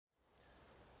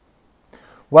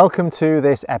Welcome to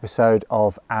this episode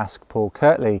of Ask Paul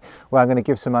Kirtley, where I'm going to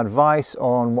give some advice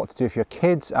on what to do if your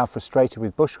kids are frustrated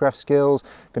with bushcraft skills.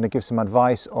 I'm going to give some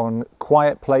advice on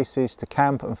quiet places to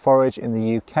camp and forage in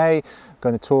the UK. I'm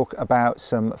going to talk about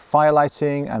some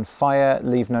firelighting and fire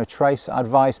leave no trace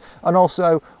advice, and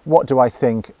also what do I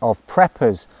think of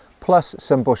preppers, plus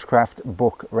some bushcraft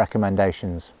book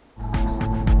recommendations.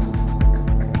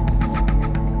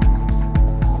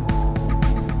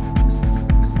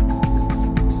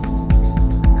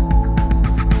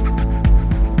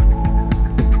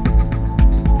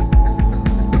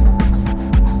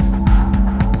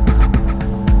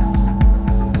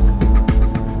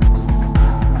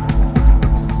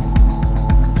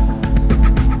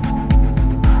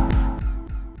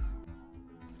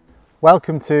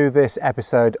 Welcome to this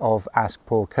episode of Ask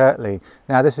Paul Kirtley.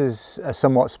 Now this is a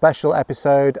somewhat special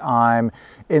episode. I'm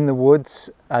in the woods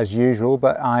as usual,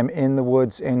 but I'm in the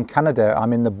woods in Canada.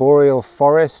 I'm in the boreal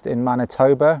forest in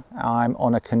Manitoba. I'm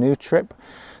on a canoe trip.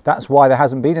 That's why there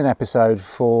hasn't been an episode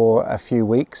for a few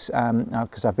weeks,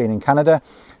 because I've been in Canada.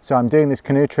 So I'm doing this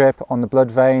canoe trip on the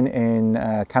Blood Vein in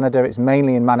Canada. It's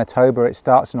mainly in Manitoba. It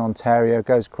starts in Ontario,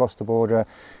 goes across the border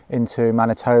into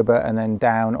Manitoba, and then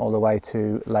down all the way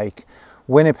to Lake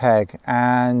Winnipeg.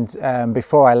 And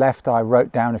before I left, I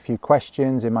wrote down a few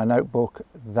questions in my notebook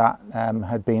that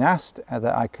had been asked,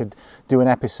 that I could do an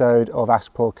episode of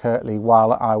Ask Paul Kirtley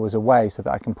while I was away, so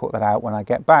that I can put that out when I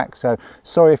get back. So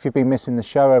sorry if you've been missing the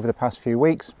show over the past few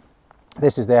weeks.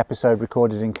 This is the episode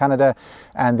recorded in Canada,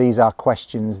 and these are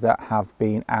questions that have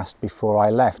been asked before I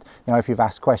left. Now, if you've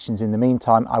asked questions in the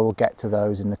meantime, I will get to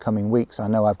those in the coming weeks. I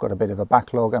know I've got a bit of a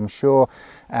backlog, I'm sure.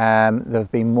 There have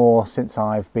been more since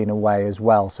I've been away as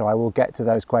well, so I will get to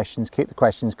those questions. Keep the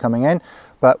questions coming in,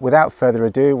 but without further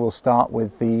ado, we'll start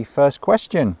with the first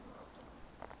question.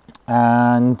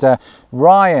 And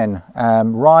Ryan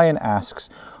asks,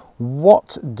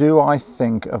 what do I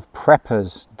think of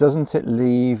preppers? Doesn't it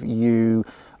leave you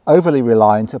overly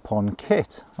reliant upon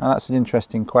kit? Now, that's an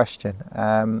interesting question.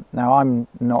 Now, I'm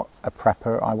not a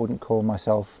prepper. I wouldn't call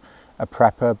myself a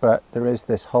prepper, but there is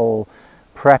this whole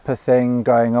prepper thing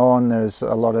going on. There's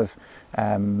a lot of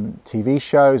TV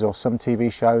shows, or some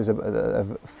TV shows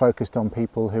have focused on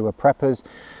people who are preppers,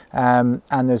 and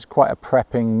there's quite a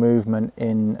prepping movement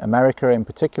in America in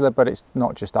particular, but it's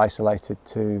not just isolated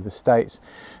to the States.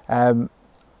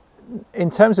 In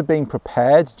terms of being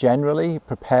prepared, generally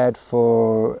prepared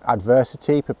for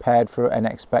adversity, prepared for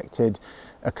unexpected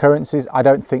occurrences, I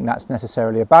don't think that's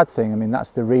necessarily a bad thing. I mean,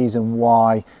 that's the reason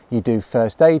why you do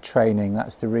first aid training.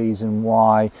 That's the reason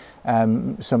why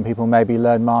some people maybe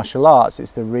learn martial arts.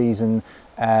 It's the reason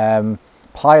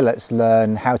pilots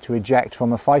learn how to eject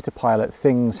from a fighter pilot.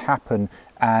 Things happen,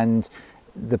 and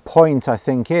the point, I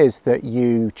think, is that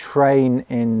you train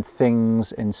in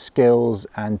things, in skills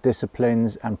and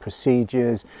disciplines and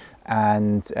procedures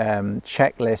and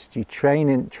checklists. You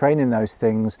train in those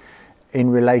things in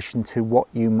relation to what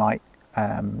you might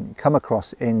come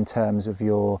across in terms of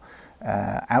your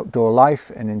outdoor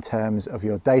life and in terms of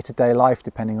your day-to-day life,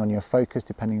 depending on your focus,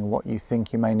 depending on what you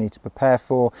think you may need to prepare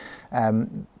for.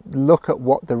 Look at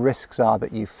what the risks are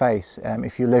that you face.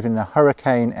 If you live in a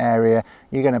hurricane area,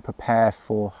 you're going to prepare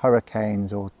for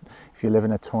hurricanes, or if you live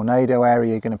in a tornado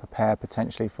area, you're going to prepare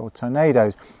potentially for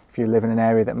tornadoes. If you live in an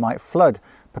area that might flood,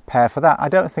 prepare for that. I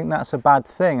don't think that's a bad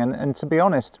thing, and to be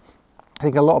honest, I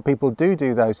think a lot of people do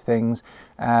those things.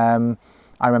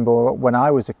 I remember when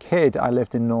I was a kid, I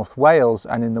lived in North Wales,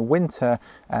 and in the winter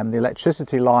the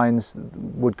electricity lines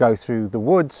would go through the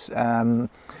woods, and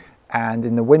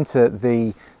in the winter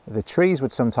the trees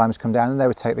would sometimes come down and they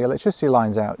would take the electricity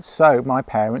lines out. So my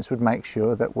parents would make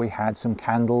sure that we had some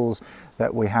candles,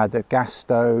 that we had a gas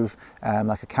stove,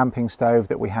 like a camping stove,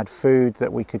 that we had food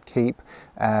that we could keep,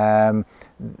 that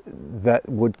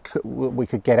we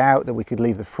could get out, that we could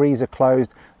leave the freezer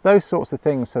closed, those sorts of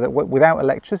things, so that without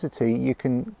electricity you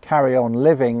can carry on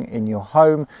living in your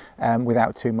home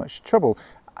without too much trouble.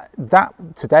 That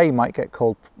today might be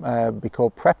called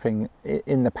prepping.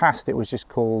 In the past it was just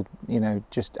called,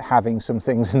 just having some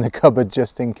things in the cupboard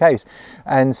just in case.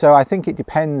 And so I think it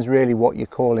depends really what you're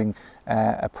calling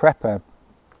a prepper.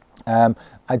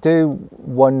 I do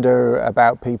wonder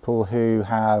about people who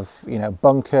have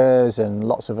bunkers and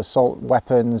lots of assault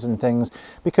weapons and things,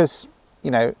 because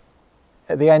at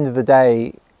the end of the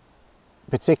day,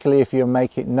 particularly if you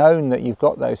make it known that you've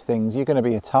got those things, you're going to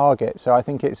be a target. So I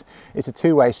think it's a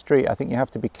two-way street. I think you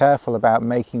have to be careful about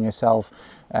making yourself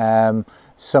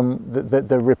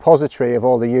the repository of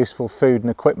all the useful food and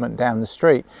equipment down the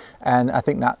street. And I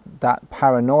think that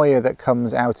paranoia that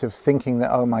comes out of thinking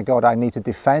that, oh my God, I need to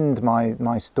defend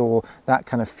my store, that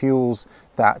kind of fuels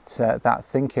that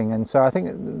thinking. And so I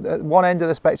think at one end of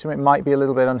the spectrum it might be a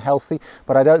little bit unhealthy,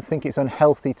 but I don't think it's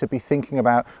unhealthy to be thinking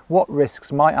about what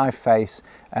risks might I face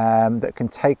that can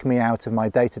take me out of my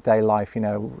day-to-day life.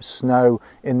 Snow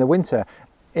in the winter.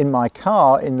 In my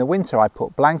car in the winter, I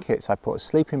put blankets, I put a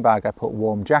sleeping bag, I put a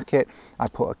warm jacket, I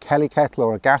put a Kelly kettle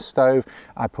or a gas stove,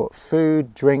 I put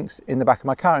food, drinks in the back of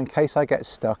my car in case I get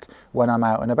stuck when I'm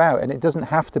out and about. And it doesn't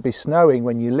have to be snowing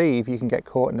when you leave. You can get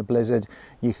caught in a blizzard,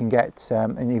 you can get,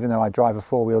 and even though I drive a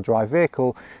four-wheel drive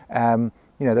vehicle,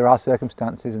 there are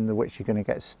circumstances in which you're going to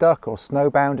get stuck or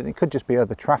snowbound, and it could just be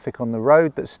other traffic on the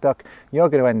road that's stuck. You're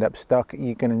going to end up stuck.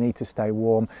 You're going to need to stay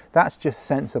warm. That's just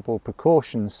sensible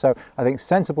precautions. So I think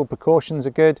sensible precautions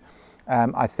are good.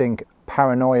 I think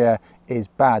paranoia is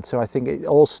bad. So I think it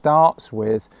all starts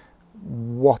with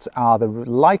what are the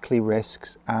likely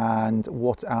risks and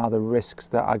what are the risks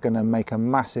that are going to make a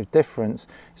massive difference.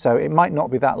 So it might not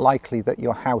be that likely that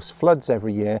your house floods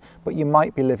every year, but you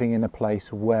might be living in a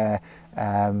place where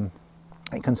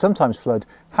it can sometimes flood.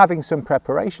 Having some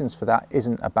preparations for that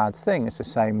isn't a bad thing. It's the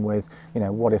same with,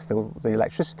 what if the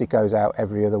electricity goes out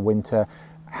every other winter?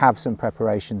 Have some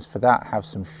preparations for that. Have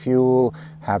some fuel,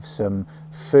 have some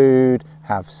food,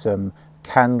 have some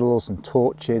candles and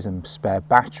torches and spare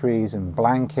batteries and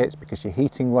blankets because your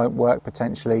heating won't work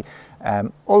potentially.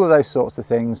 All of those sorts of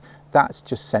things, that's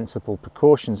just sensible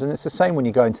precautions. And it's the same when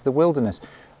you go into the wilderness.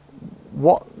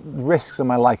 What risks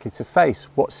am I likely to face?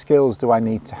 What skills do I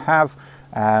need to have?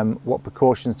 What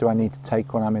precautions do I need to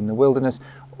take when I'm in the wilderness?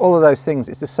 All of those things,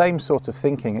 it's the same sort of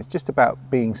thinking. It's just about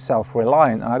being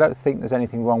self-reliant, and I don't think there's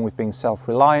anything wrong with being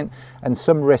self-reliant. And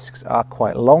some risks are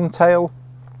quite long tail.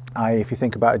 If you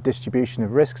think about a distribution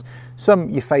of risks, some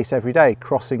you face every day: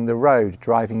 crossing the road,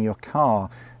 driving your car,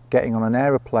 getting on an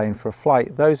aeroplane for a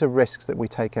flight. Those are risks that we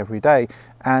take every day,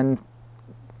 and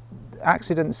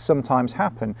accidents sometimes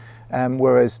happen,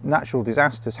 whereas natural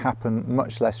disasters happen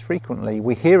much less frequently.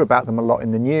 We hear about them a lot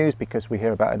in the news because we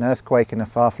hear about an earthquake in a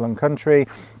far-flung country,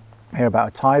 hear about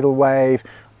a tidal wave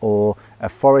or a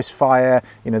forest fire.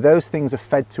 Those things are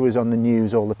fed to us on the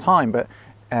news all the time, but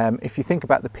if you think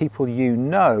about the people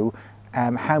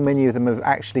how many of them have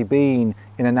actually been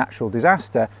in a natural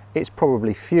disaster, it's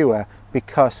probably fewer,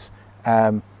 because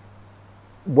the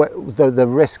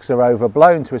risks are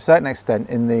overblown to a certain extent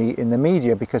in the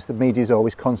media, because the media is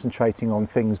always concentrating on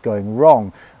things going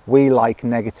wrong. We like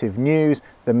negative news,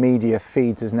 the media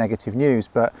feeds us negative news,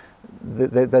 but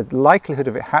the likelihood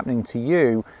of it happening to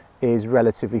you is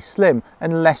relatively slim,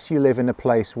 unless you live in a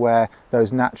place where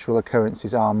those natural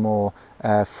occurrences are more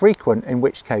frequent, in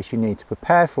which case you need to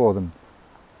prepare for them.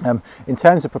 In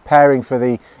terms of preparing for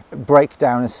the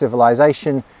breakdown of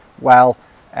civilization, well,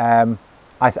 I'm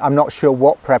not sure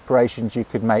what preparations you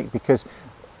could make, because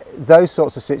those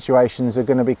sorts of situations are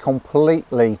going to be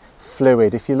completely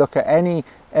fluid. If you look at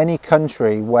any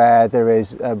country where there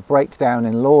is a breakdown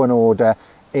in law and order,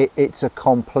 it's a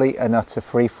complete and utter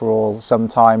free-for-all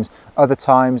sometimes. Other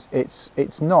times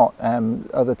it's not.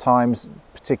 Other times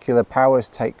particular powers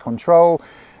take control.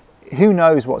 Who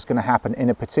knows what's going to happen in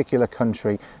a particular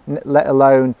country, let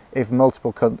alone if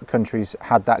multiple countries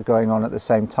had that going on at the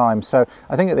same time. So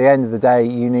I think at the end of the day,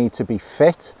 you need to be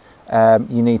fit.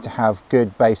 You need to have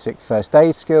good basic first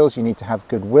aid skills. You need to have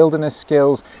good wilderness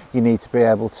skills. You need to be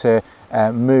able to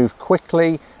move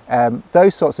quickly.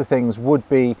 Those sorts of things would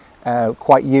be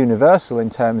quite universal in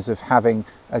terms of having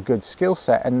a good skill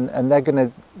set, and they're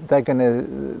gonna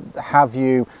have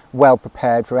you well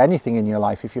prepared for anything in your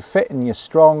life. If you're fit and you're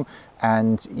strong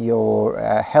and you're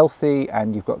healthy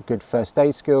and you've got good first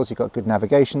aid skills, you've got good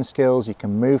navigation skills, you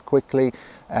can move quickly,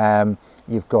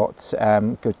 you've got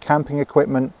good camping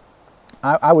equipment,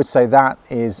 I would say that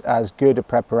is as good a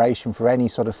preparation for any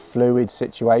sort of fluid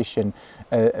situation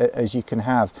as you can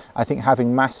have. I think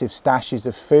having massive stashes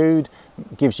of food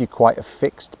gives you quite a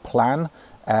fixed plan,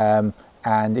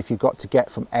 and if you've got to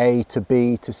get from A to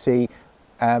B to C,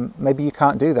 maybe you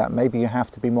can't do that. Maybe you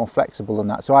have to be more flexible than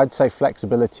that. So I'd say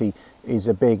flexibility is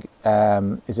a big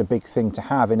thing to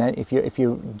have. And if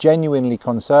you're genuinely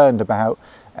concerned about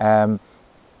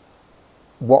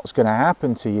what's going to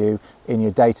happen to you in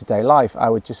your day-to-day life, I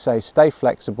would just say stay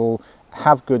flexible,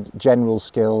 have good general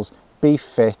skills, be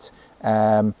fit,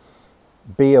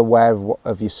 be aware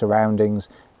of your surroundings,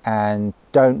 and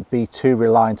don't be too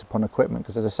reliant upon equipment.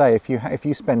 Because as I say, if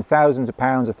you spend thousands of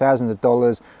pounds or thousands of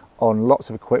dollars on lots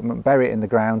of equipment, bury it in the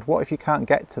ground. What if you can't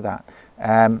get to that?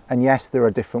 And yes, there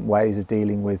are different ways of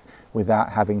dealing with that,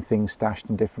 having things stashed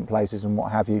in different places and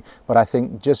what have you. But I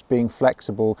think just being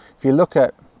flexible, if you look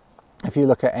at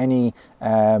any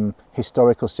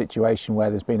historical situation where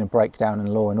there's been a breakdown in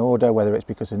law and order, whether it's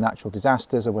because of natural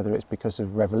disasters or whether it's because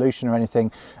of revolution or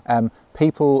anything,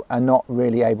 people are not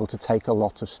really able to take a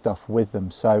lot of stuff with them.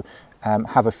 So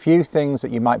have a few things that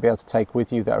you might be able to take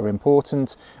with you that are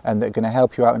important and that are going to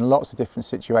help you out in lots of different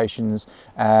situations.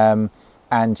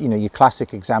 And your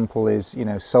classic example is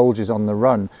soldiers on the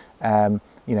run.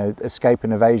 Escape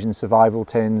and evasion survival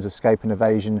tins, escape and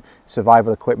evasion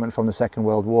survival equipment from the Second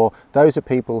World War. Those are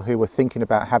people who were thinking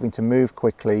about having to move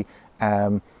quickly,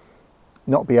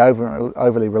 not be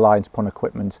overly reliant upon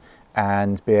equipment,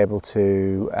 and be able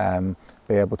to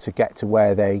get to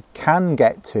where they can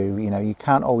get to. You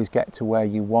can't always get to where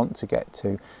you want to get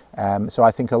to. So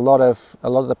I think a lot of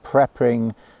the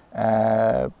prepping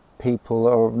people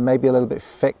are maybe a little bit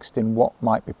fixed in what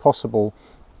might be possible.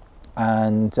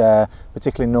 And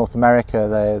particularly in North America,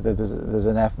 there's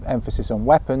an emphasis on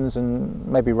weapons, and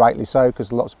maybe rightly so,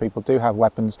 because lots of people do have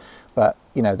weapons. But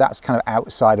that's kind of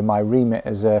outside of my remit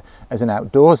as an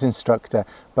outdoors instructor.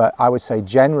 But I would say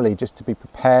generally, just to be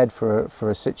prepared for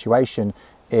a situation,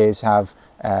 is have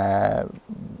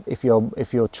if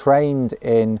you're trained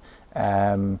in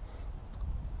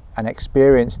and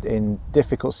experienced in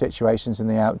difficult situations in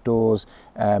the outdoors,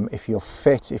 if you're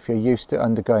fit, if you're used to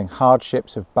undergoing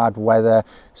hardships of bad weather,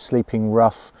 sleeping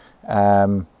rough,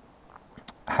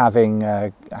 having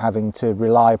to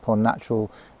rely upon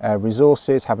natural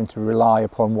resources, having to rely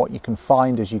upon what you can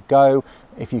find as you go,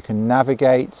 if you can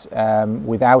navigate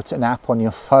without an app on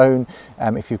your phone,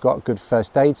 if you've got good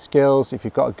first aid skills, if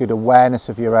you've got a good awareness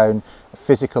of your own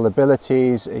physical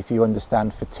abilities, if you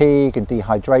understand fatigue and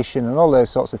dehydration and all those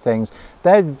sorts of things,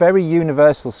 they're very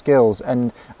universal skills.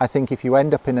 And I think if you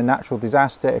end up in a natural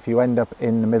disaster, if you end up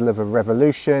in the middle of a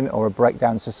revolution or a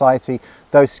breakdown in society,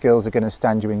 those skills are going to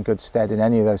stand you in good stead in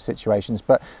any of those situations.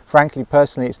 But frankly,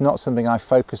 personally, it's not something I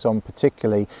focus on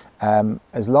particularly.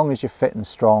 As long as you're fit and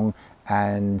strong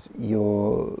and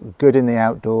you're good in the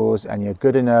outdoors and you're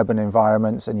good in urban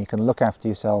environments and you can look after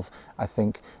yourself, I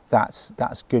think that's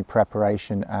good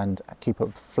preparation. And keep a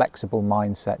flexible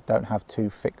mindset. Don't have too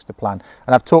fixed a plan.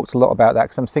 And I've talked a lot about that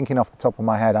because I'm thinking off the top of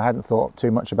my head. I hadn't thought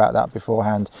too much about that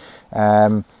beforehand.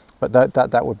 But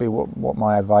that would be what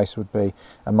my advice would be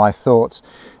and my thoughts.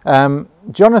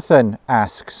 Jonathan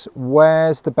asks,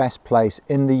 where's the best place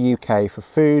in the UK for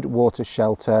food, water,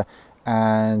 shelter,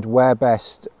 and where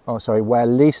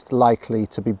least likely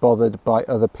to be bothered by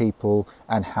other people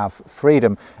and have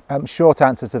freedom? Short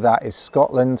answer to that is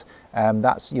Scotland.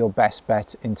 That's your best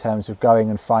bet in terms of going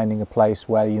and finding a place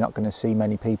where you're not going to see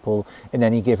many people in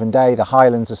any given day. The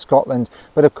Highlands of Scotland,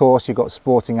 but of course you've got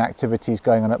sporting activities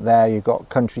going on up there. You've got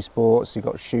country sports, you've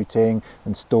got shooting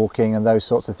and stalking and those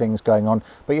sorts of things going on,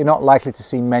 but you're not likely to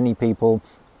see many people,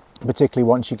 particularly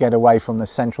once you get away from the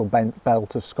central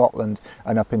belt of Scotland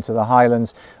and up into the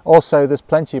Highlands. Also, there's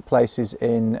plenty of places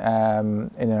in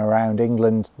and around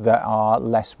England that are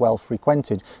less well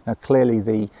frequented. Now, clearly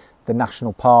the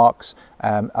national parks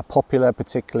are popular,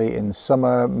 particularly in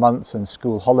summer months and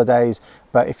school holidays.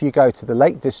 But if you go to the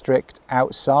Lake District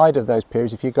outside of those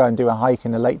periods, if you go and do a hike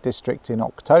in the Lake District in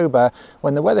October,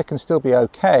 when the weather can still be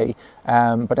okay,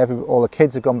 but all the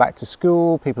kids have gone back to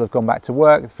school, people have gone back to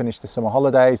work, they've finished the summer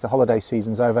holidays, the holiday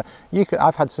season's over.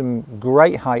 I've had some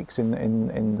great hikes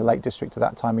in the Lake District at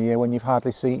that time of year when you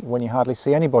hardly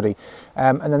see anybody.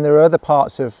 And then there are other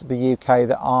parts of the UK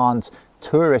that aren't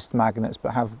tourist magnets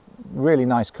but have really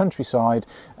nice countryside.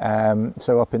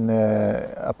 So up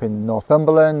in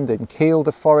Northumberland, in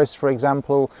Kielder Forest, for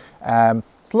example,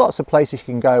 there's lots of places you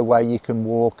can go where you can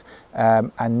walk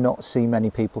and not see many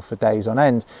people for days on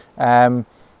end.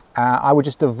 I would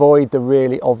just avoid the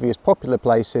really obvious popular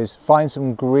places. Find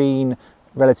some green,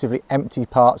 relatively empty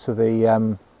parts of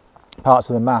the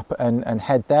map and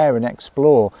head there and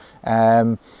explore.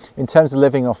 In terms of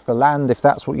living off the land, if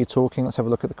that's what you're talking, let's have a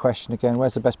look at the question again.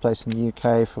 Where's the best place in the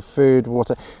UK for food,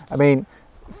 water? I mean,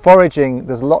 foraging,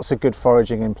 there's lots of good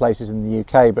foraging in places in the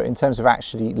UK, but in terms of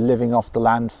actually living off the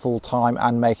land full time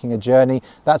and making a journey,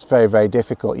 that's very, very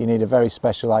difficult. You need a very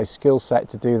specialised skill set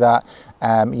to do that.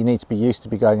 You need to be used to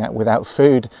be going out without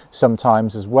food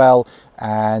sometimes as well,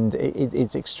 and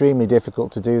it's extremely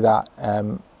difficult to do that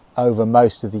over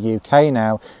most of the UK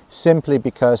now, simply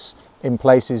because in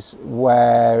places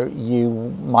where you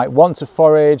might want to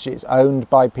forage, it's owned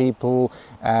by people,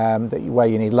 where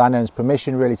you need landowner's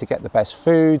permission really to get the best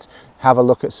food. Have a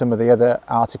look at some of the other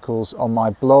articles on my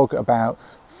blog about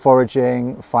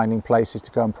foraging, finding places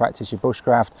to go and practice your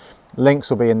bushcraft. Links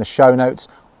will be in the show notes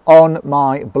on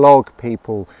my blog,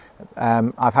 people.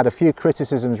 I've had a few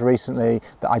criticisms recently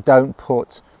that I don't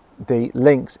put the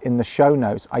links in the show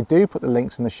notes. I do put the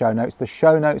links in the show notes. The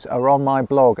show notes are on my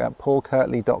blog at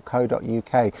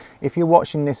paulkirtley.co.uk. If you're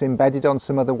watching this embedded on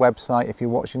some other website, if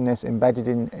you're watching this embedded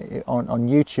on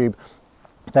YouTube,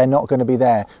 they're not going to be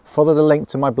there. Follow the link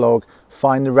to my blog,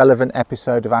 find the relevant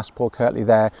episode of Ask Paul Kirtley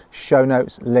there. Show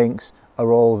notes, links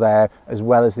are all there, as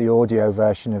well as the audio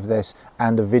version of this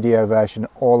and a video version,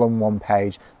 all on one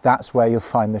page. That's where you'll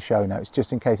find the show notes,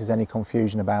 just in case there's any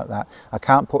confusion about that. I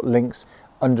can't put links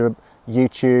under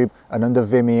YouTube and under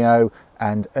Vimeo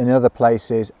and in other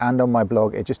places and on my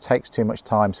blog. It just takes too much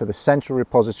time. So the central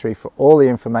repository for all the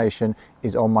information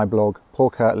is on my blog,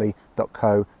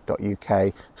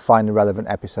 paulkirtley.co.uk. Find the relevant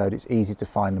episode. It's easy to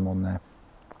find them on there.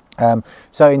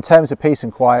 So in terms of peace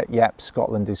and quiet, yep,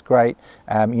 Scotland is great.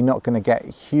 You're not going to get a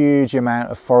huge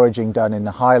amount of foraging done in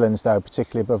the Highlands though,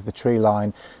 particularly above the tree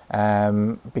line,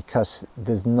 because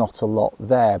there's not a lot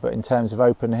there. But in terms of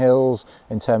open hills,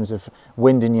 in terms of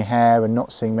wind in your hair and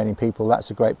not seeing many people, that's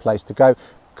a great place to go.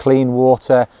 Clean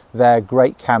water there,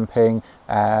 great camping,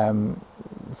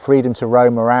 freedom to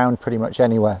roam around pretty much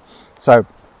anywhere. So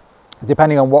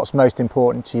depending on what's most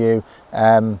important to you,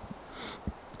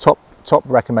 top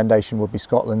recommendation would be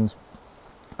Scotland.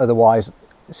 Otherwise,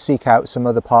 seek out some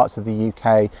other parts of the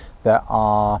UK that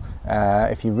are,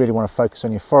 if you really want to focus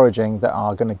on your foraging, that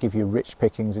are going to give you rich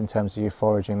pickings in terms of your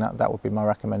foraging. That would be my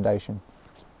recommendation.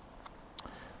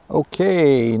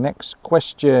 Okay, next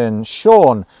question.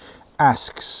 Sean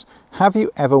asks, have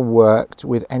you ever worked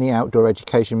with any outdoor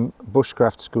education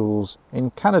bushcraft schools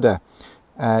in Canada?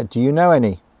 Do you know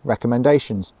any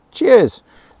recommendations? Cheers.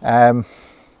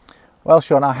 Well,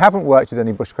 Sean, I haven't worked with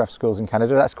any bushcraft schools in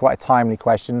Canada. That's quite a timely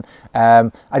question.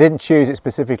 I didn't choose it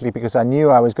specifically because I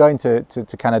knew I was going to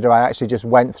Canada. I actually just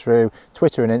went through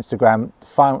Twitter and Instagram,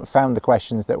 found the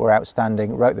questions that were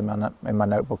outstanding, wrote them in my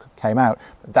notebook, came out.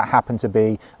 That happened to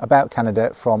be about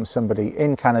Canada from somebody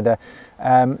in Canada.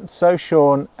 So,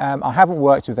 Sean, I haven't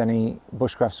worked with any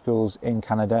bushcraft schools in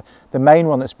Canada. The main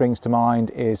one that springs to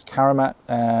mind is Karamat,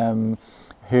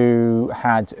 who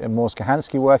had Morse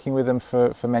Kahansky working with them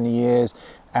for many years,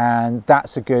 and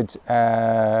that's a good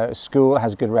school. It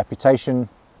has a good reputation,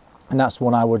 and that's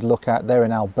one I would look at. They're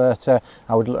in Alberta.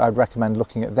 I'd recommend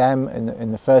looking at them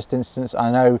in the first instance. I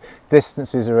know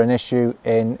distances are an issue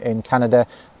in Canada,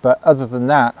 but other than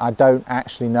that, I don't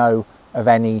actually know of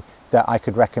any that I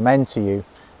could recommend to you.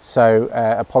 So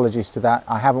apologies to that.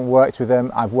 I haven't worked with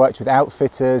them. I've worked with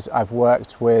outfitters. I've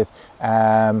worked with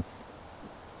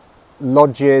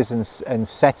lodges and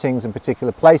settings in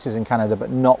particular places in Canada, but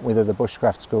not with other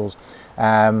bushcraft schools.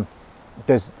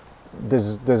 There's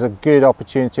a good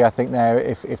opportunity, I think, there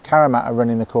if Karamat are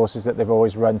running the courses that they've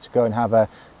always run, to go and have a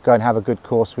good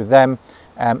course with them,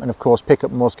 and of course pick up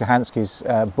Morse Kahansky's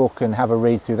book and have a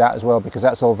read through that as well, because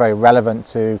that's all very relevant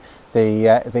to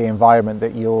the environment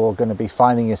that you're going to be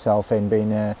finding yourself in,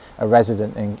 being a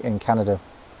resident in Canada.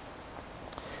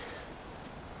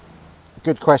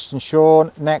 Good question,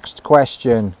 Sean. Next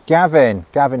question. Gavin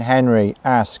Henry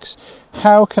asks,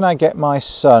 how can I get my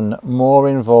son more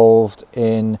involved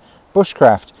in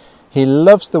bushcraft? He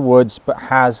loves the woods but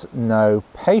has no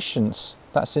patience.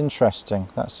 That's interesting.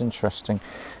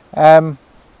 I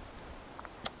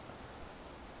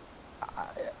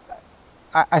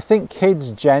think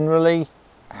kids generally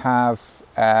have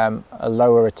a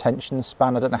lower attention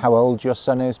span. I don't know how old your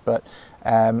son is, but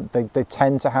they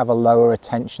tend to have a lower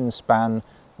attention span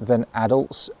than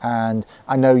adults. And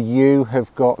I know you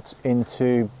have got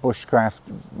into bushcraft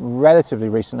relatively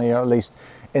recently, or at least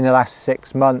in the last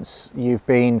 6 months. You've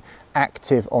been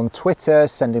active on Twitter,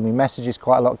 sending me messages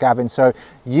quite a lot, Gavin. So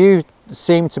you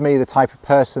seem to me the type of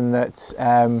person that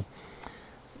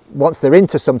once they're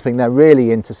into something, they're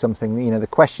really into something. You know, the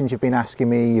questions you've been asking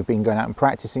me, you've been going out and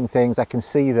practicing things. I can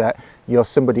see that you're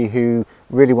somebody who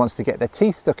really wants to get their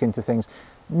teeth stuck into things.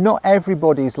 Not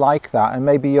everybody's like that, and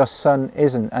maybe your son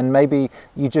isn't, and maybe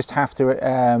you just have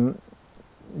to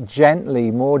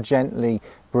more gently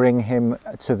bring him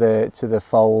to the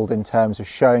fold in terms of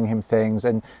showing him things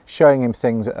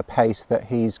at a pace that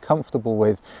he's comfortable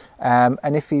with.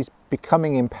 And if he's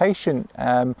becoming impatient,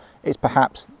 it's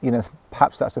perhaps,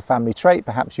 Perhaps that's a family trait.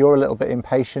 Perhaps you're a little bit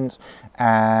impatient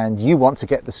and you want to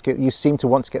get the skill. You seem to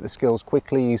want to get the skills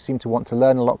quickly. You seem to want to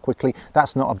learn a lot quickly.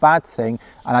 That's not a bad thing.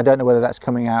 And I don't know whether that's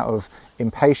coming out of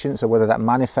impatience or whether that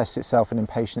manifests itself in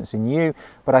impatience in you.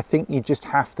 But I think you just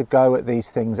have to go at these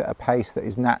things at a pace that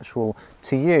is natural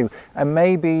to you. And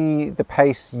maybe the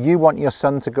pace you want your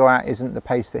son to go at isn't the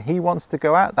pace that he wants to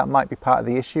go at. That might be part of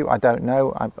the issue. I don't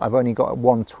know. I've only got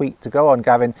one tweet to go on,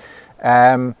 Gavin.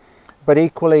 But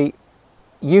equally,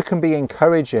 you can be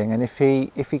encouraging, and if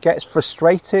he gets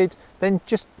frustrated, then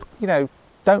just, you know,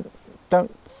 don't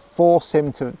force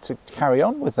him to carry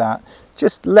on with that.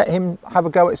 Just let him have a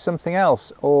go at something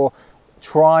else, or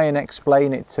try and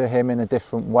explain it to him in a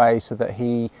different way so that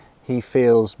he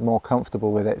feels more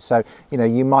comfortable with it. So, you know,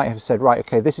 you might have said, right,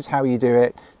 okay, this is how you do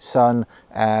it, son,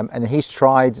 and he's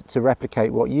tried to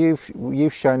replicate what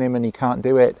you've shown him, and he can't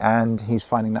do it, and he's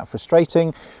finding that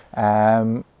frustrating.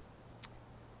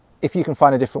 If you can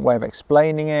find a different way of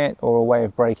explaining it, or a way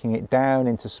of breaking it down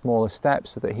into smaller steps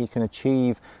so that he can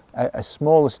achieve a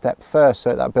smaller step first,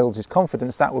 so that builds his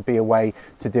confidence, that would be a way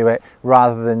to do it,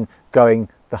 rather than going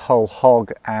the whole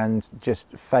hog and just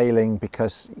failing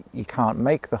because you can't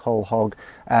make the whole hog.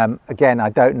 Again,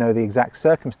 I don't know the exact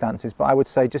circumstances, but I would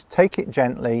say just take it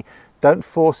gently. Don't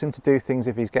force him to do things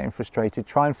if he's getting frustrated.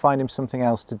 Try and find him something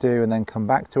else to do and then come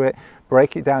back to it.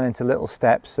 Break it down into little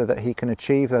steps so that he can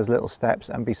achieve those little steps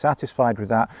and be satisfied with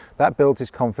that. That builds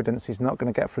his confidence. He's not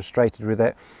going to get frustrated with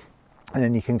it. And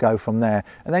then you can go from there,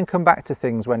 and then come back to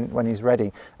things when he's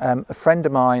ready. A friend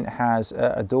of mine has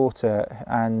a daughter,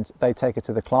 and they take her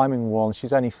to the climbing wall, and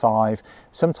she's only 5.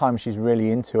 Sometimes she's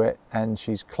really into it and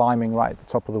she's climbing right at the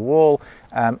top of the wall.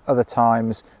 Other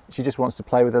times she just wants to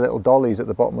play with the little dollies at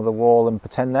the bottom of the wall and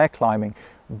pretend they're climbing.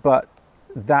 But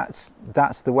that's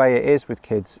the way it is with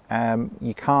kids.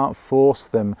 You can't force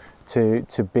them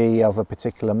to be of a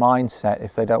particular mindset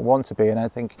if they don't want to be. And I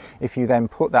think if you then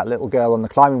put that little girl on the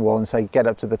climbing wall and say, get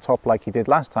up to the top like you did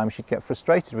last time, she'd get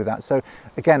frustrated with that. So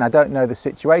again, I don't know the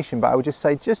situation, but I would just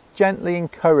say, just gently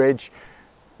encourage,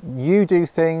 you do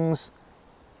things,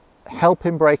 help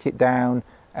him break it down.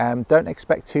 Don't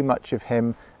expect too much of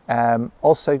him.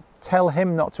 Also, tell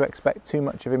him not to expect too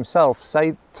much of himself.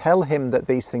 Tell him that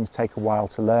these things take a while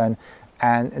to learn,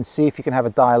 and see if you can have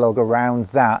a dialogue around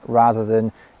that, rather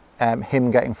than him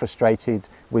getting frustrated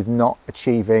with not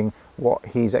achieving what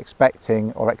he's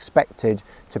expecting or expected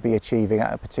to be achieving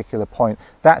at a particular point.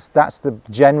 That's the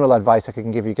general advice I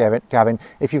can give you, Gavin.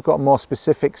 If you've got more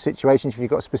specific situations, if you've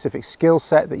got a specific skill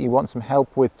set that you want some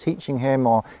help with teaching him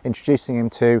or introducing him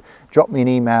to, drop me an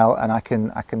email and I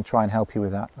can try and help you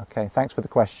with that. Okay, thanks for the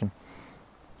question.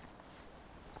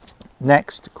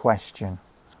 Next question.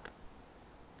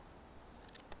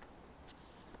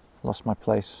 Lost my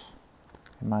place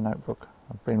in my notebook.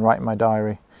 I've been writing my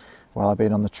diary while I've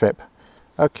been on the trip.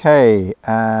 Okay,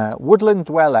 Woodland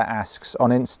Dweller asks on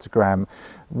Instagram,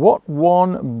 what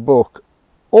one book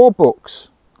or books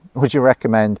would you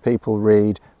recommend people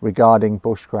read regarding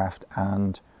bushcraft,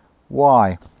 and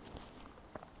why?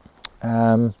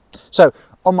 So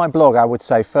on my blog, I would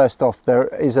say, first off, there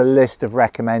is a list of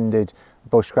recommended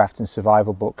bushcraft and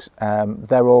survival books.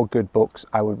 They're all good books.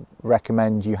 I would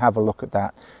recommend you have a look at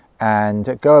that.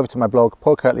 And go over to my blog,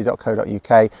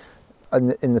 paulkirtley.co.uk.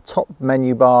 In the top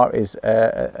menu bar is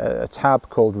a tab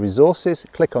called Resources.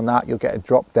 Click on that, you'll get a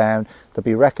drop down. There'll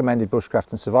be recommended bushcraft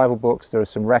and survival books. There are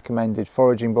some recommended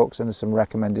foraging books, and there's some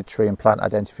recommended tree and plant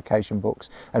identification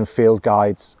books, and field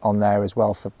guides on there as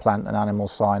well for plant and animal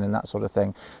sign and that sort of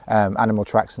thing. Animal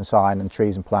tracks and sign, and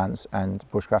trees and plants, and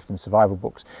bushcraft and survival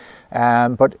books.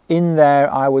 But in there,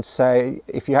 I would say,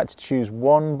 if you had to choose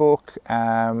one book,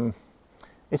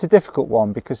 it's a difficult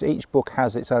one because each book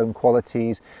has its own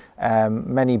qualities.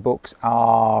 Many books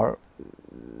are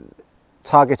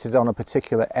targeted on a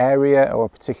particular area or a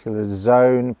particular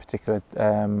zone, particular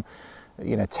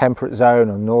temperate zone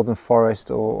or northern forest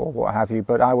or what have you.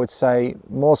 But I would say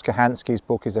Mors Kahansky's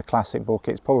book is a classic book.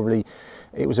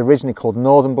 It was originally called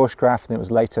Northern Bushcraft, and it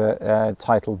was later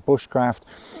titled Bushcraft.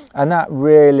 And that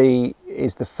really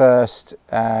is the first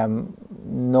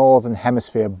Northern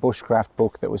Hemisphere bushcraft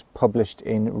book that was published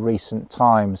in recent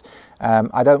times.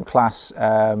 I don't class,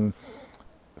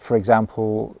 for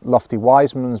example, Lofty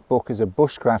Wiseman's book as a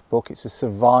bushcraft book. It's a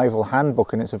survival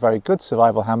handbook, and it's a very good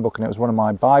survival handbook, and it was one of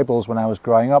my Bibles when I was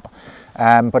growing up.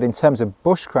 But in terms of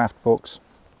bushcraft books,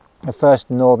 the first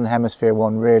Northern Hemisphere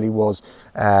one really was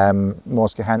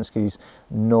Mors Kahansky's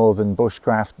Northern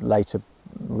Bushcraft, later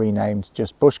renamed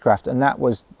just Bushcraft, and that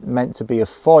was meant to be a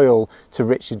foil to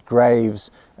Richard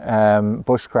Graves'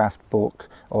 bushcraft book,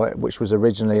 which was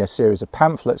originally a series of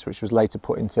pamphlets, which was later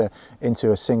put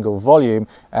into a single volume.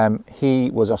 He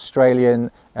was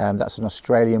Australian. That's an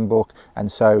Australian book,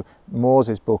 and so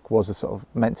Moore's book was a sort of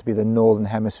meant to be the Northern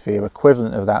Hemisphere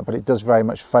equivalent of that, but it does very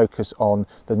much focus on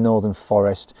the Northern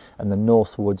Forest and the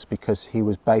Northwoods because he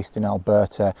was based in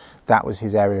Alberta. That was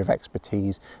his area of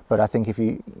expertise. But I think if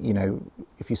you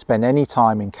spend any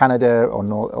time in Canada or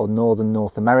Northern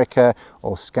North America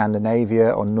or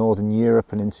Scandinavia or Northern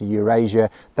Europe and into Eurasia,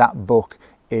 that book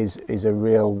is a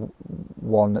real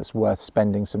one that's worth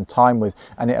spending some time with,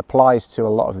 and it applies to a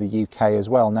lot of the UK as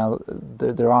well. Now,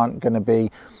 there aren't going to be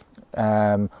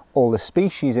all the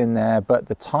species in there, but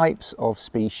the types of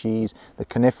species, the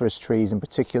coniferous trees in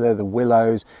particular, the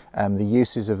willows, the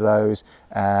uses of those,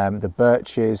 the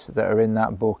birches that are in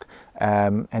that book,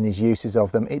 and his uses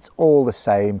of them, it's all the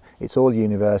same, it's all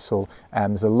universal.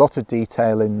 There's a lot of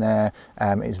detail in there.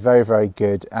 It's very, very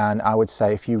good, and I would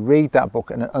say if you read that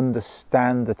book and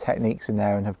understand the techniques in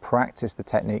there and have practiced the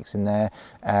techniques in there,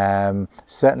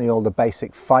 certainly all the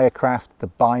basic firecraft, the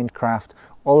bindcraft,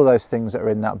 all of those things that are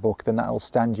in that book, then that will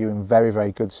stand you in very,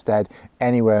 very good stead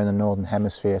anywhere in the Northern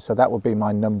Hemisphere. So that would be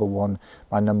my number one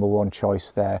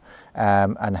choice there.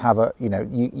 And have a,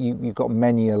 you've got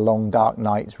many a long dark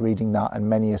nights reading that, and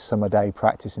many a summer day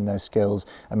practicing those skills,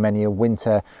 and many a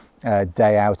winter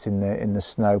day out in the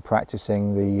snow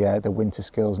practicing the winter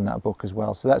skills in that book as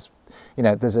well. So that's,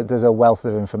 there's a wealth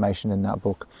of information in that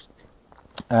book.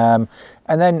 And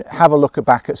then have a look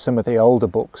back at some of the older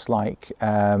books like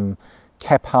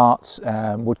Kephardt's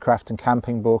Woodcraft and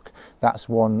Camping book. That's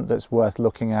one that's worth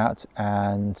looking at,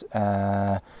 and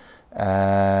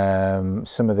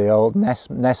some of the old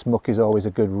Nessmuck is always a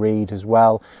good read as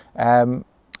well. And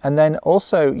then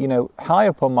also, high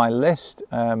up on my list,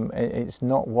 it's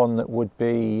not one that would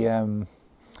be,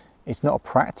 it's not a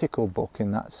practical book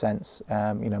in that sense.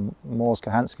 Mors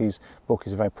Kahansky's book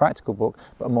is a very practical book,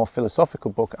 but a more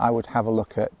philosophical book. I would have a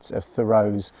look at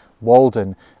Thoreau's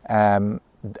Walden.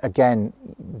 Again,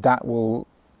 that will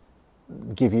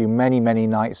give you many, many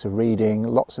nights of reading,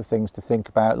 lots of things to think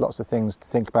about,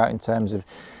 in terms of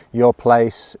your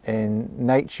place in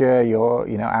nature,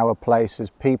 our place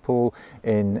as people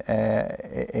in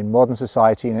modern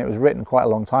society. And it was written quite a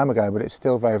long time ago, but it's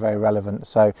still very, very relevant.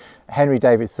 So Henry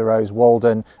David Thoreau's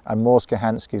Walden and Mors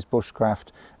Kahansky's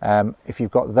Bushcraft, if you've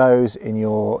got those in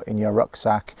your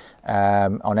rucksack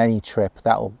on any trip,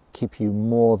 that will keep you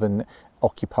more than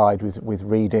occupied with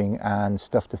reading and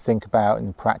stuff to think about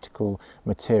and practical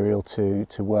material to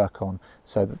work on.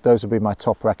 So those would be my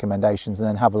top recommendations. And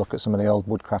then have a look at some of the old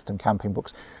Woodcraft and Camping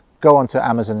books. Go onto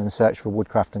Amazon and search for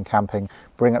Woodcraft and Camping.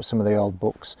 Bring up some of the old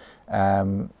books,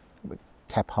 Kephardt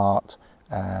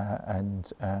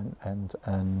and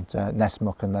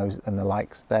Nessmuck and those and the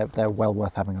likes. They're well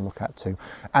worth having a look at too.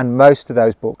 And most of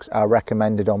those books are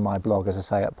recommended on my blog, as I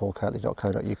say, at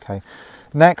paulkirtley.co.uk.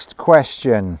 Next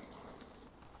question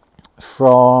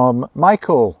from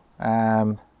Michael.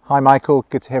 Hi Michael,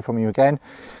 good to hear from you again.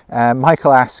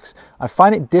 Michael asks, I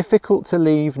find it difficult to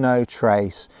leave no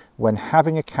trace when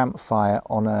having a campfire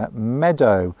on a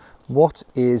meadow. What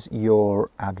is your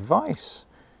advice?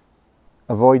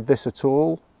 Avoid this at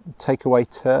all? Take away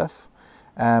turf?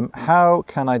 How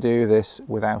can I do this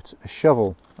without a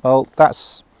shovel? Well,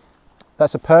 that's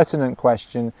a pertinent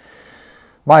question,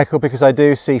 Michael, because I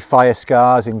do see fire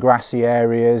scars in grassy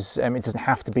areas. It doesn't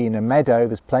have to be in a meadow.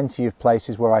 There's plenty of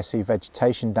places where I see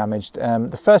vegetation damaged.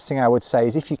 The first thing I would say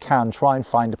is, if you can, try and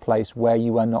find a place where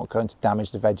you are not going to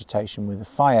damage the vegetation with a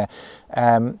fire.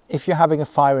 If you're having a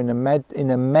fire in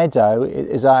a meadow,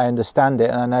 as I understand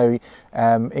it, and I know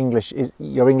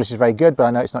your English is very good, but I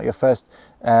know it's not your first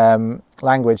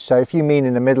language. So if you mean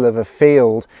in the middle of a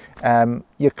field,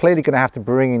 you're clearly going to have to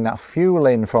bring in that fuel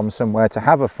in from somewhere to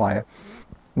have a fire.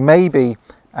 Maybe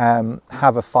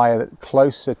have a fire that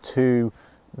closer to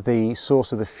the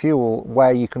source of the fuel,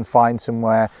 where you can find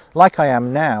somewhere like I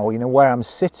am now, where I'm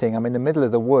sitting. I'm in the middle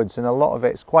of the woods, and a lot of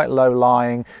it's quite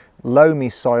low-lying, loamy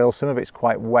soil. Some of it's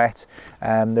quite wet.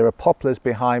 There are poplars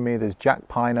behind me. There's jack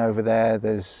pine over there.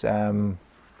 There's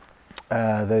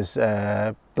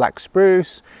black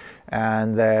spruce,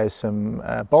 and there's some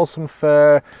balsam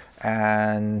fir,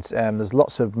 and there's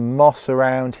lots of moss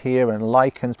around here and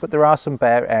lichens, but there are some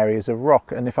bare areas of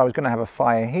rock. And if I was going to have a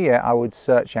fire here, I would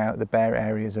search out the bare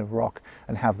areas of rock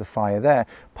and have the fire there,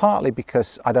 partly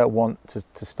because I don't want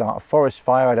to start a forest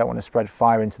fire. I don't want to spread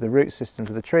fire into the root systems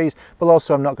of the trees, but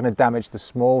also I'm not going to damage the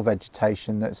small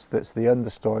vegetation that's the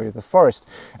understory of the forest.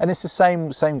 And it's the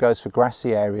same goes for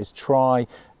grassy areas. Try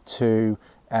to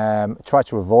try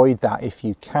to avoid that if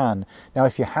you can. Now,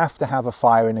 if you have to have a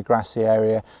fire in a grassy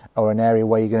area or an area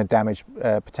where you're going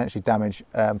to potentially damage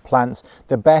plants,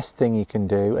 the best thing you can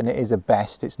do, and it is a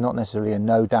best, it's not necessarily a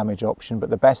no damage option, but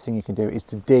the best thing you can do is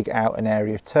to dig out an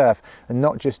area of turf, and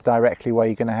not just directly where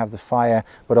you're going to have the fire,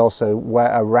 but also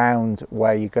around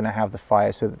where you're going to have the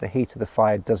fire, so that the heat of the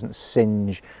fire doesn't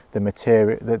singe the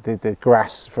material, the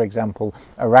grass, for example,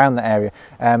 around the area.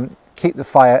 Keep the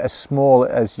fire as small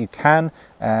as you can.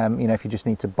 If you just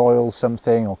need to boil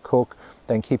something or cook,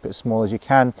 then keep it as small as you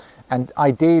can. And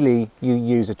ideally, you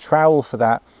use a trowel for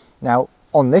that. Now,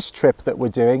 on this trip that we're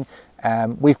doing,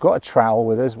 we've got a trowel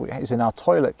with us. It's in our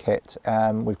toilet kit.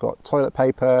 We've got toilet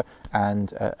paper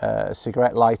and a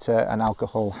cigarette lighter, an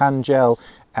alcohol hand gel,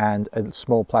 and a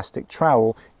small plastic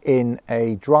trowel in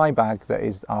a dry bag that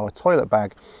is our toilet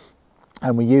bag.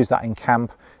 And we use that in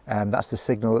camp. That's the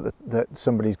signal that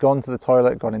somebody's gone to the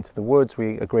toilet, gone into the woods.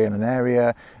 We agree on an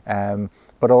area,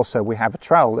 but also we have a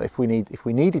trowel. If we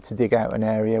needed to dig out an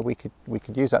area, we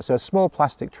could use that. So a small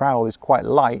plastic trowel is quite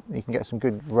light. You can get some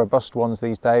good robust ones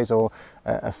these days, or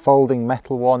a folding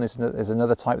metal one is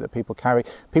another type that people carry.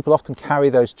 People often carry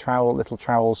those little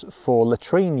trowels for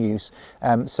latrine use.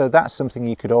 So that's something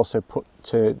you could also put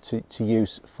to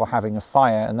use for having a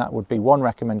fire, and that would be one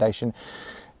recommendation.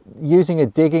 Using a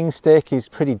digging stick is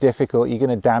pretty difficult. You're going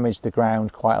to damage the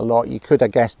ground quite a lot. You could, I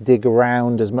guess, dig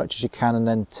around as much as you can and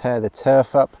then tear the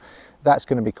turf up. That's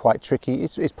going to be quite tricky.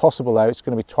 It's possible though. It's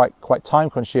going to be quite time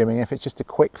consuming. If it's just a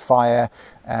quick fire,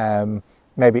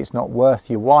 maybe it's not worth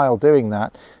your while doing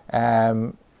that.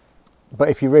 But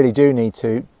if you really do need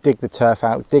to dig the turf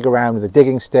out, dig around with a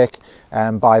digging stick.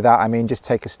 By that I mean just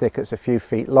take a stick that's a few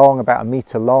feet long, about 1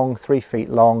 meter long, 3 feet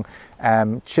long,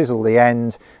 chisel the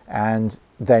end, and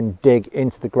then dig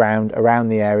into the ground around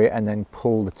the area, and then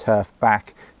pull the turf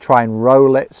back. Try and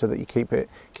roll it so that you keep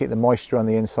the moisture on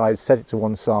the inside, set it to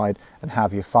one side and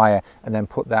have your fire, and then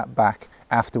put that back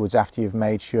afterwards, after you've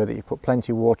made sure that you put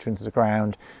plenty of water into the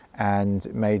ground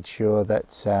and made sure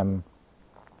that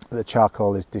the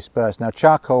charcoal is dispersed. Now,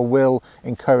 charcoal will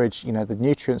encourage, the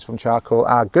nutrients from charcoal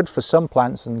are good for some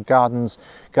plants, and gardeners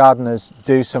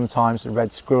do sometimes. The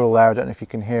red squirrel there, I don't know if you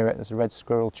can hear it, there's a red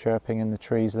squirrel chirping in the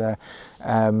trees there.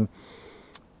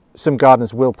 Some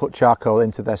gardeners will put charcoal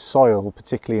into their soil,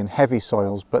 particularly in heavy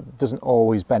soils, but it doesn't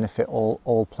always benefit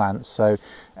all plants. So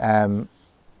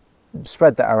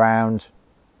spread that around,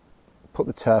 put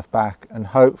the turf back, and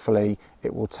hopefully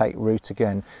it will take root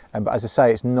again. But as I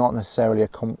say, it's not necessarily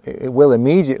it will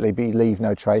immediately leave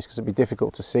no trace, because it'd be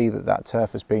difficult to see that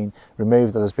turf has been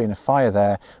removed, that there's been a fire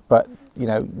there. But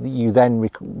you then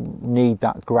need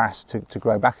that grass to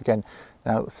grow back again.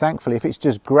 Now, thankfully, if it's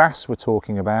just grass we're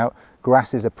talking about,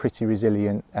 grass is a pretty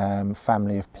resilient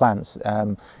family of plants.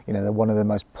 They're one of the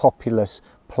most populous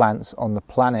plants on the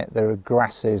planet. There are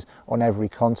grasses on every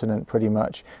continent pretty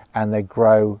much, and they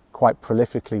grow quite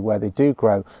prolifically where they do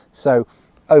grow. So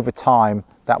over time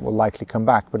that will likely come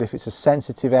back. But if it's a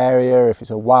sensitive area, if it's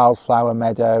a wildflower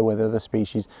meadow with other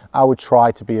species, I would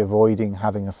try to be avoiding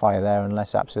having a fire there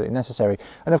unless absolutely necessary.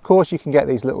 And of course you can get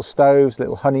these little stoves,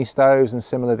 little honey stoves and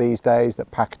similar these days, that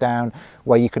pack down,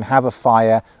 where you can have a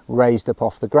fire raised up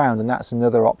off the ground, and that's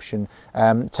another option.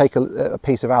 Take a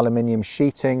piece of aluminium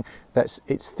sheeting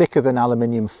it's thicker than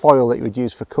aluminium foil that you would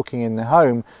use for cooking in the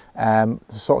home, the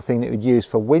sort of thing that you would use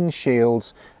for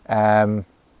windshields,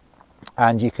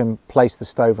 and you can place the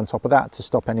stove on top of that to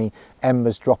stop any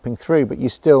embers dropping through. But you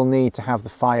still need to have the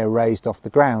fire raised off the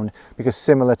ground, because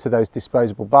similar to those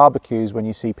disposable barbecues, when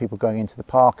you see people going into the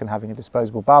park and having a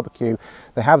disposable barbecue,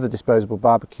 they have the disposable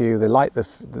barbecue, they light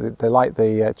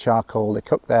the charcoal, they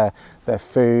cook their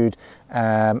food,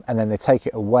 and then they take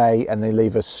it away and they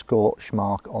leave a scorch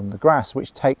mark on the grass,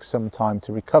 which takes some time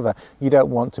to recover. You don't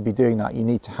want to be doing that. You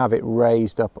need to have it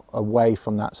raised up away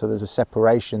from that, so there's a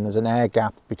separation, there's an air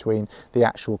gap between the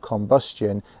actual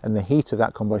combustion and the heat of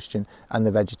that combustion and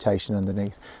the vegetation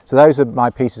underneath. So those are my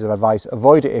pieces of advice.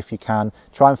 Avoid it if you can.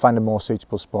 Try and find a more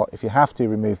suitable spot. If you have to,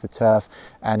 remove the turf,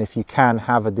 and if you can,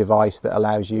 have a device that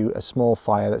allows you a small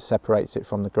fire that separates it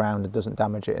from the ground and doesn't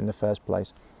damage it in the first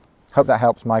place. Hope that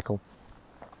helps, Michael.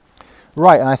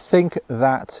 Right, and I think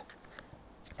that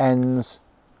ends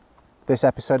this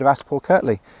episode of Ask Paul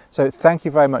Kirtley. So thank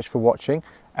you very much for watching.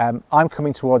 I'm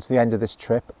coming towards the end of this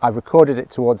trip. I've recorded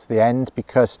it towards the end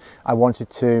because I wanted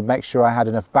to make sure I had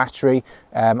enough battery.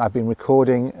 I've been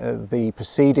recording the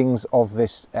proceedings of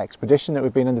this expedition that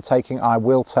we've been undertaking. I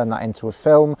will turn that into a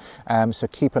film, so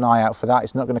keep an eye out for that.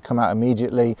 It's not going to come out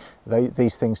immediately.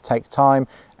 These things take time.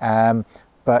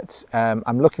 But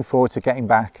I'm looking forward to getting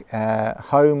back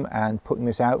home and putting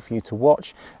this out for you to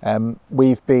watch.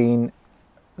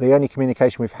 The only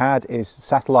communication we've had is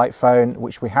satellite phone,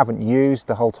 which we haven't used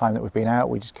the whole time that we've been out.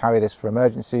 We just carry this for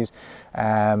emergencies.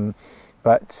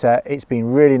 But it's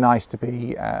been really nice to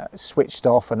be switched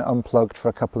off and unplugged for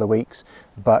a couple of weeks.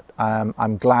 But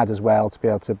I'm glad as well to be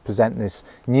able to present this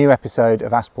new episode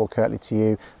of Ask Paul Kirtley to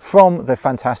you from the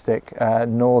fantastic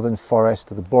northern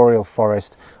forest, the boreal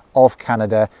forest of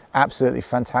Canada. Absolutely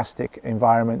fantastic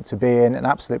environment to be in, an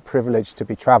absolute privilege to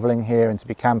be traveling here and to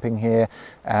be camping here.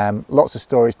 Lots of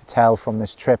stories to tell from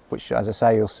this trip, which, as I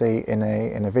say, you'll see in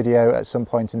a video at some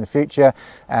point in the future.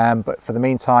 But for the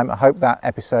meantime, I hope that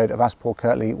episode of Ask Paul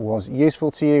Kirtley was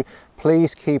useful to you.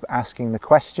 Please keep asking the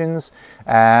questions.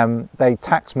 They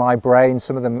tax my brain.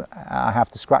 Some of them I have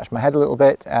to scratch my head a little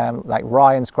bit, like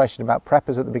Ryan's question about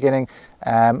preppers at the beginning.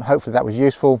 Hopefully that was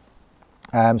useful.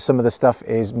 Some of the stuff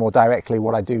is more directly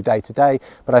what I do day to day,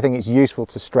 but I think it's useful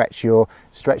to stretch your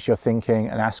thinking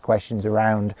and ask questions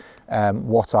around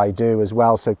what I do as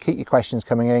well. So keep your questions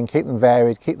coming in, keep them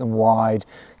varied, keep them wide,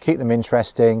 keep them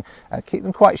interesting, keep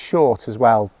them quite short as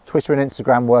well. Twitter and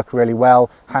Instagram work really well.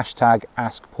 Hashtag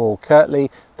Ask Paul Kirtley.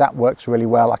 That works really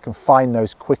well. I can find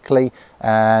those quickly,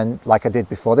 and like I did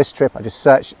before this trip, I just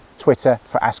searched Twitter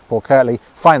for Ask Paul Kirtley,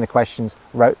 find the questions,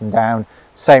 wrote them down.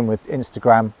 Same with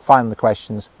Instagram, find the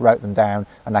questions, wrote them down,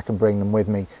 and I can bring them with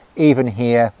me. Even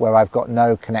here, where I've got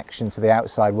no connection to the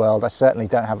outside world, I certainly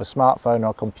don't have a smartphone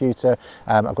or a computer.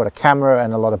 I've got a camera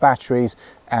and a lot of batteries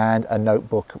and a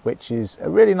notebook, which is a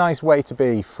really nice way to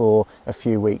be for a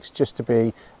few weeks, just to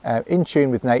be in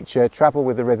tune with nature, travel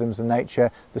with the rhythms of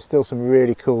nature. There's still some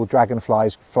really cool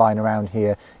dragonflies flying around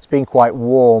here. It's been quite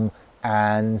warm,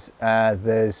 and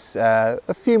there's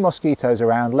a few mosquitoes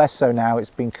around, less so now.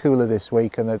 It's been cooler this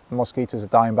week and the mosquitoes are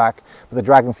dying back, but the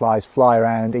dragonflies fly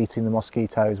around eating the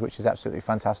mosquitoes, which is absolutely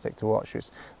fantastic to watch. It's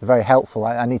very helpful.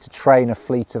 I need to train a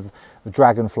fleet of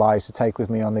dragonflies to take with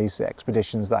me on these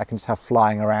expeditions that I can just have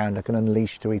flying around. I can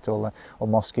unleash to eat all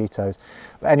mosquitoes.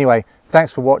 But anyway,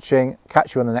 thanks for watching.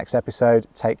 Catch you on the next episode.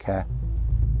 Take care.